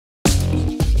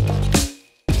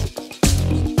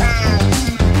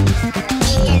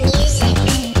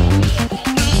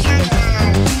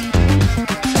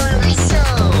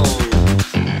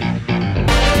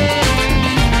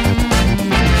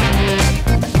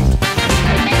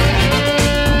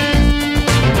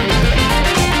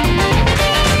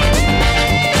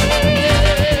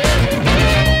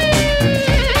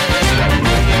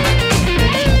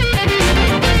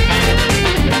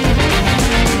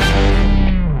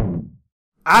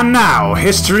And now,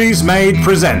 History's Maid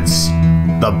presents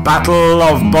the Battle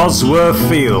of Bosworth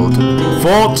Field,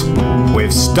 fought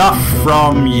with stuff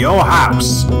from your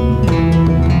house.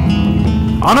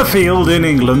 On a field in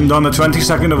England on the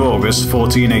 22nd of August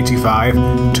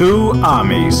 1485, two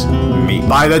armies meet.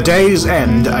 By the day's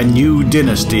end, a new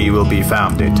dynasty will be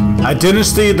founded. A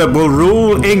dynasty that will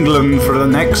rule England for the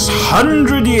next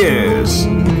 100 years.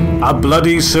 A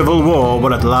bloody civil war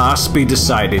will at last be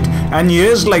decided, and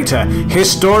years later,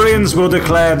 historians will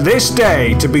declare this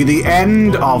day to be the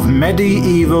end of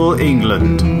medieval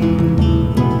England.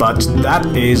 But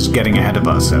that is getting ahead of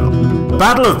ourselves. The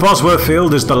Battle of Bosworth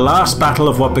Field is the last battle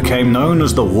of what became known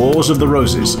as the Wars of the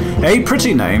Roses, a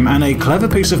pretty name and a clever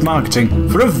piece of marketing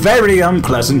for a very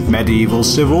unpleasant medieval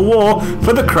civil war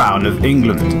for the crown of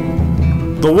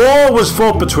England. The war was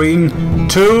fought between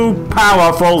two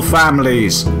powerful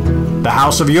families. The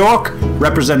House of York,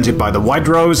 represented by the White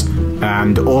Rose,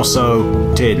 and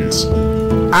also tins.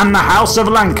 And the House of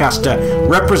Lancaster,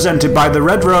 represented by the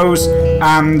Red Rose,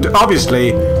 and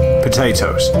obviously,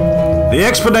 potatoes. The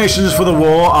explanations for the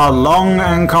war are long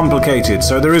and complicated,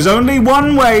 so there is only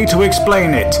one way to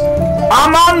explain it. A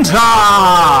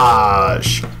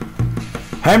montage!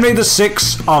 Henry VI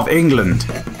of England,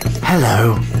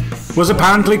 hello, was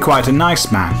apparently quite a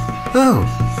nice man. Oh,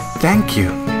 thank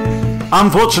you.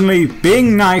 Unfortunately,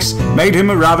 being nice made him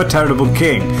a rather terrible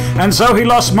king, and so he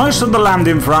lost most of the land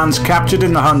in France captured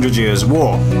in the 100 Years'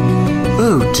 War.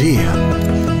 Oh dear.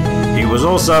 He was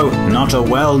also not a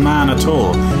well man at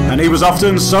all, and he was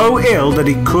often so ill that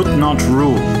he could not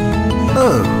rule.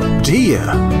 Oh dear.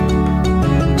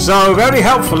 So very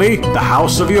helpfully, the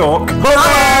House of York,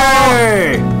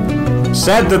 hooray!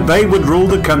 Said that they would rule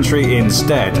the country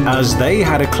instead, as they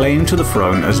had a claim to the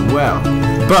throne as well.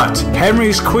 But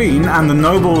Henry's queen and the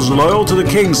nobles loyal to the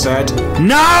king said,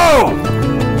 no!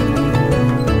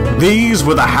 These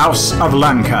were the House of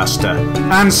Lancaster,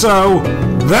 and so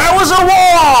there was a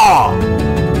war!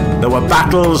 There were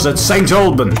battles at St.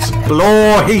 Albans,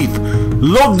 Blore Heath,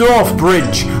 Ludorf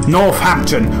Bridge,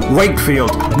 Northampton,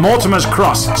 Wakefield, Mortimer's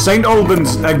Cross, St.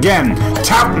 Albans again,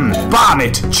 Towton,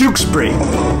 Barnet, Tewkesbury.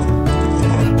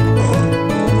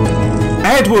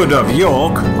 Edward of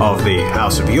York, of the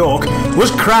House of York,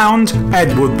 was crowned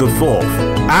Edward IV.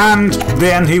 And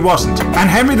then he wasn't. And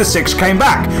Henry VI came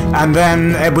back. And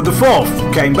then Edward IV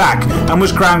came back and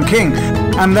was crowned king.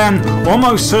 And then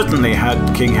almost certainly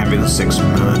had King Henry VI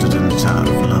murdered in the Tower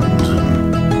of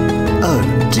London. Oh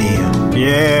dear.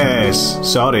 Yes,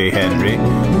 sorry Henry.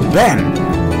 Then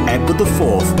Edward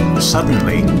IV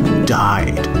suddenly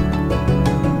died.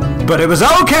 But it was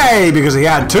okay, because he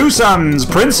had two sons,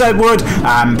 Prince Edward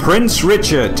and Prince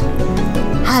Richard.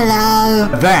 Hello.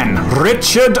 Then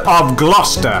Richard of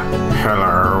Gloucester,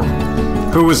 hello,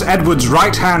 who was Edward's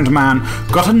right-hand man,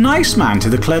 got a nice man to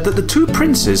declare that the two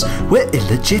princes were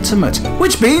illegitimate,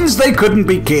 which means they couldn't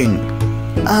be king.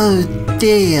 Oh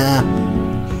dear.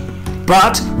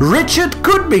 But Richard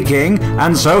could be king,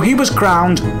 and so he was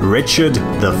crowned Richard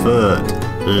III.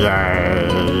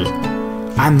 Yay.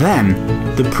 And then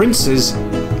the princes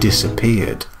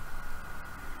disappeared.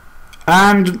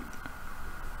 And,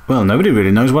 well, nobody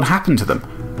really knows what happened to them.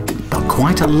 But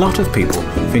quite a lot of people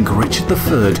think Richard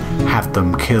III had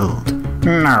them killed.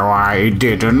 No, I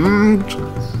didn't.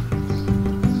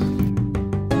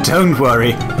 Don't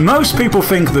worry, most people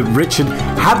think that Richard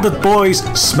had the boys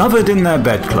smothered in their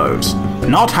bedclothes,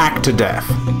 not hacked to death.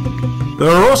 There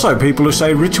are also people who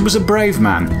say Richard was a brave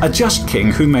man, a just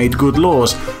king who made good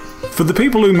laws. For the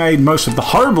people who made most of the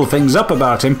horrible things up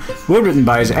about him were written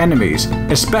by his enemies,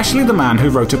 especially the man who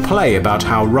wrote a play about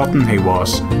how rotten he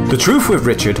was. The truth with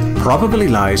Richard probably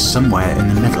lies somewhere in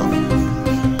the middle.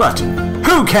 But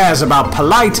who cares about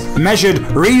polite, measured,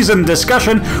 reasoned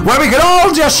discussion where we could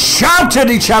all just shout at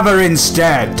each other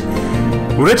instead?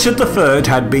 Richard III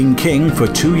had been king for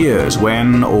 2 years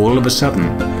when, all of a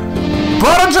sudden,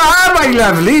 "But my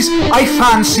lovelies, I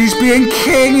fancies being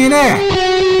king in it."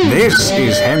 This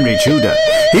is Henry Tudor.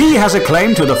 He has a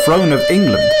claim to the throne of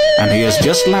England, and he has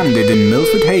just landed in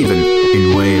Milford Haven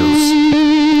in Wales.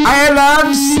 Hiya,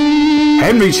 loves!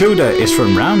 Henry Tudor is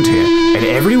from round here, and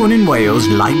everyone in Wales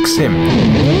likes him.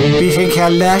 We think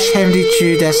you're lush, Henry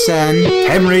Tudor, son.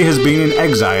 Henry has been in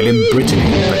exile in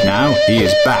Brittany, but now he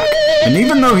is back. And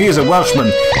even though he is a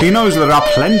Welshman, he knows there are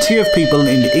plenty of people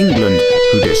in England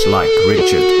who dislike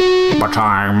Richard. But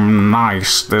I'm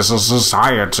nice. This is a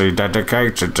society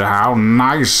dedicated to how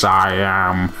nice I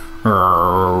am.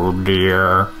 Oh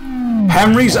dear.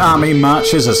 Henry's army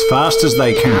marches as fast as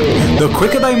they can. The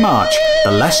quicker they march,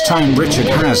 the less time Richard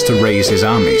has to raise his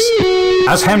armies.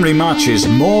 As Henry marches,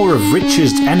 more of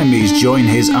Richard's enemies join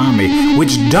his army,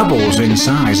 which doubles in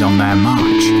size on their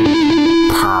march.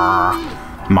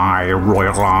 Pah! My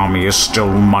royal army is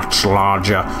still much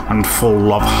larger and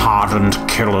full of hardened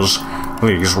killers.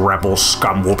 These rebel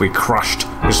scum will be crushed,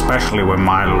 especially when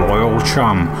my loyal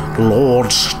chum,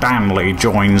 Lord Stanley,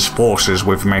 joins forces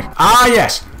with me. Ah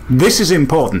yes, this is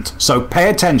important, so pay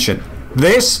attention.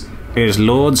 This is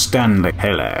Lord Stanley.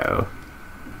 Hello.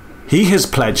 He has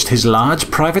pledged his large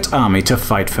private army to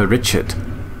fight for Richard.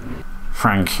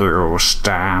 Thank you,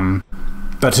 Stan.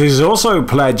 But he's also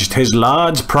pledged his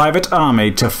large private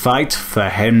army to fight for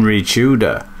Henry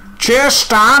Tudor. Cheers,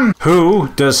 Stan! Who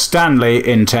does Stanley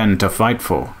intend to fight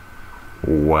for?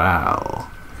 Well...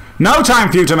 No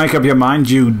time for you to make up your mind,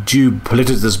 you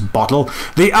duplicitous bottle.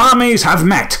 The armies have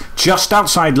met just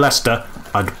outside Leicester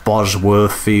at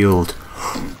Bosworth Field.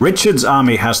 Richard's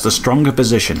army has the stronger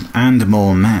position and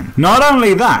more men. Not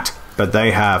only that, but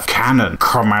they have cannon.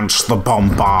 Commence the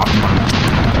bombardment.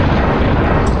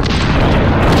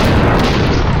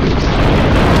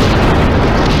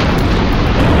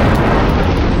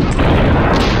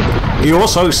 He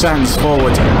also sends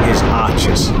forward his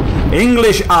archers.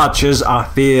 English archers are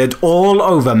feared all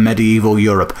over medieval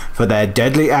Europe for their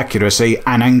deadly accuracy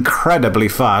and incredibly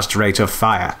fast rate of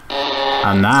fire.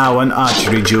 And now an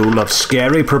archery duel of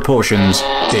scary proportions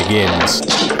begins.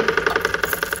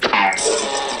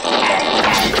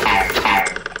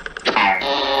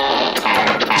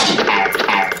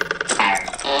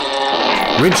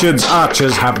 Richard's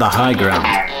archers have the high ground.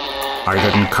 I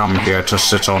didn't come here to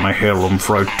sit on a hill and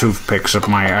throw toothpicks at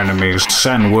my enemies.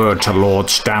 Send word to Lord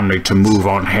Stanley to move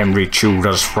on Henry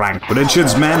Tudor's flank.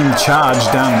 Richard's men charge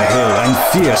down the hill and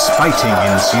fierce fighting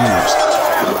ensues.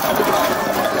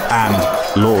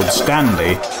 And Lord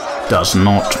Stanley does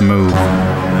not move.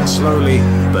 And slowly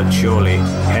but surely,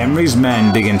 Henry's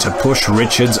men begin to push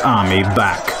Richard's army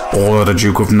back. Order the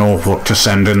Duke of Norfolk to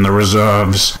send in the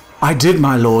reserves. I did,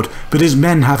 my lord, but his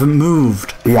men haven't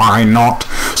moved. Why not?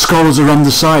 Scholars are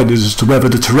undecided as to whether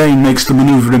the terrain makes the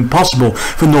manoeuvre impossible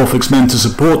for Norfolk's men to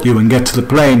support you and get to the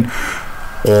plain,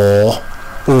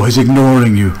 or he's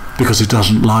ignoring you because he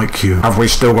doesn't like you. Have we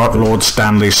still got Lord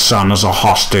Stanley's son as a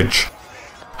hostage?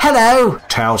 Hello!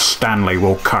 Tell Stanley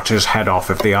we'll cut his head off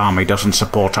if the army doesn't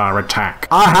support our attack.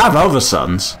 I have other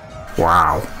sons.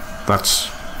 Wow,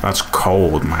 that's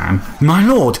cold, man. My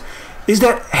lord, is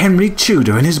that Henry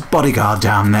Tudor and his bodyguard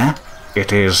down there?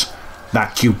 It is.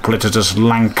 That duplicitous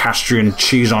Lancastrian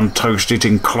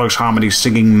cheese-on-toast-eating, close-harmony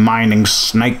singing mining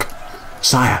snake.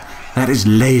 Sire, that is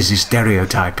lazy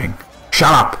stereotyping.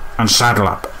 Shut up and saddle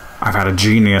up. I've had a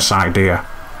genius idea.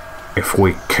 If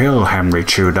we kill Henry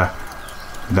Tudor,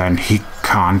 then he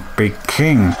can't be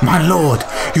king. My lord,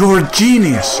 you're a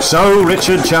genius. So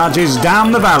Richard charges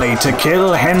down the valley to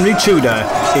kill Henry Tudor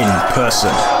in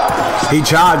person. He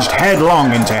charged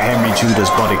headlong into Henry Tudor's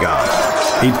bodyguard.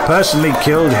 He personally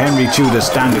killed Henry Tudor's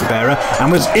standard-bearer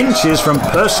and was inches from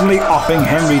personally offing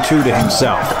Henry Tudor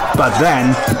himself. But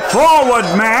then, forward,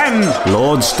 men!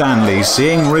 Lord Stanley,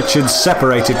 seeing Richard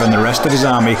separated from the rest of his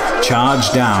army,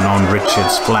 charged down on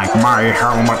Richard's flank. My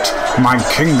helmet, my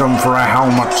kingdom for a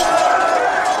helmet.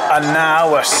 And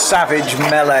now a savage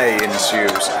melee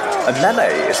ensues. A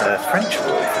melee is a French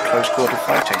word for close-quarter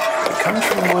fighting. It comes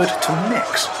from the word to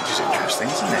mix, which is interesting,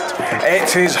 isn't it?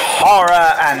 It is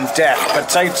horror and death,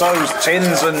 potatoes,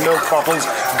 tins and milk bottles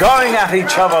going at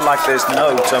each other like there's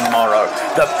no tomorrow.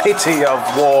 The pity of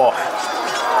war.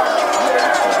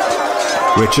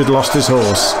 Richard lost his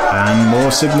horse, and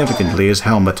more significantly his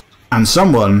helmet. And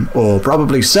someone, or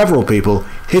probably several people,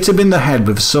 hit him in the head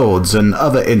with swords and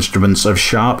other instruments of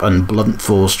sharp and blunt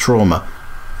force trauma,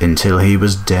 until he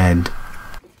was dead.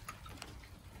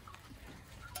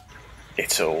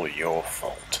 It's all your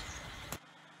fault.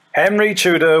 Henry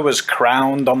Tudor was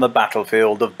crowned on the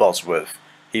battlefield of Bosworth.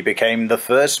 He became the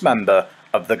first member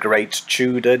of the great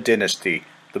Tudor dynasty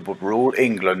that would rule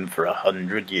England for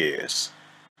 100 years.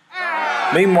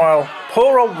 Meanwhile,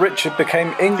 poor old Richard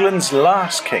became England's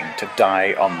last king to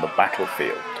die on the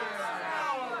battlefield.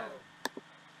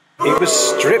 He was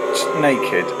stripped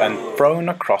naked and thrown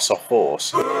across a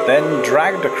horse, then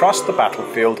dragged across the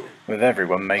battlefield with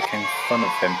everyone making fun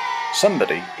of him.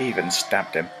 Somebody even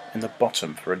stabbed him in the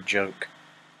bottom for a joke.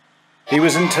 He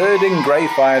was interred in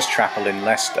Greyfriars Chapel in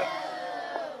Leicester.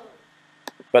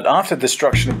 But after the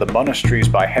destruction of the monasteries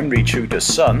by Henry Tudor's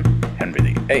son,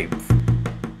 Henry VIII,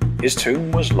 his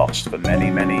tomb was lost for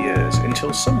many, many years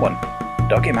until someone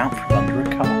dug him out from under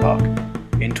a car park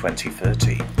in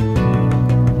 2013.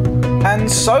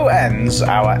 And so ends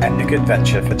our epic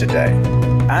adventure for today.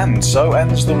 And so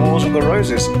ends the Wars of the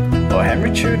Roses. for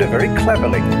Henry Tudor very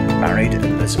cleverly married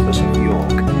Elizabeth of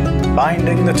York,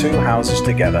 binding the two houses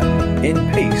together in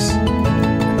peace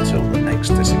until the next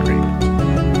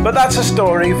disagreement. But that's a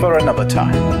story for another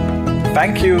time.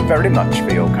 Thank you very much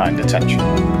for your kind attention.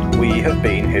 We have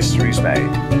been History's Maid,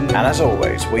 and as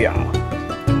always, we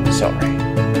are sorry.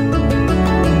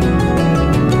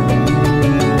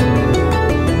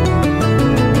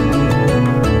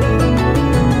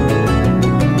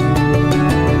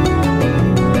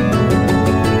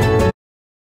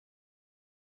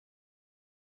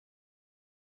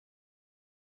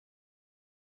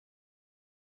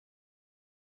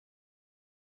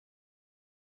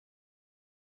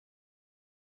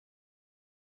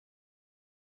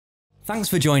 Thanks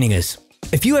for joining us.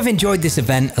 If you have enjoyed this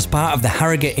event as part of the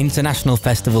Harrogate International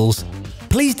Festivals,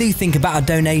 please do think about a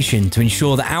donation to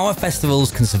ensure that our festivals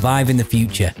can survive in the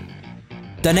future.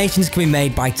 Donations can be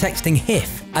made by texting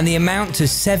HIF and the amount to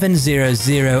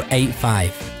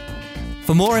 70085.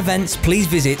 For more events, please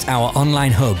visit our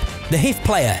online hub, the HIF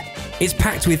Player. It's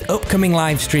packed with upcoming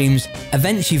live streams,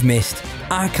 events you've missed,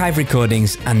 archive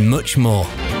recordings and much more.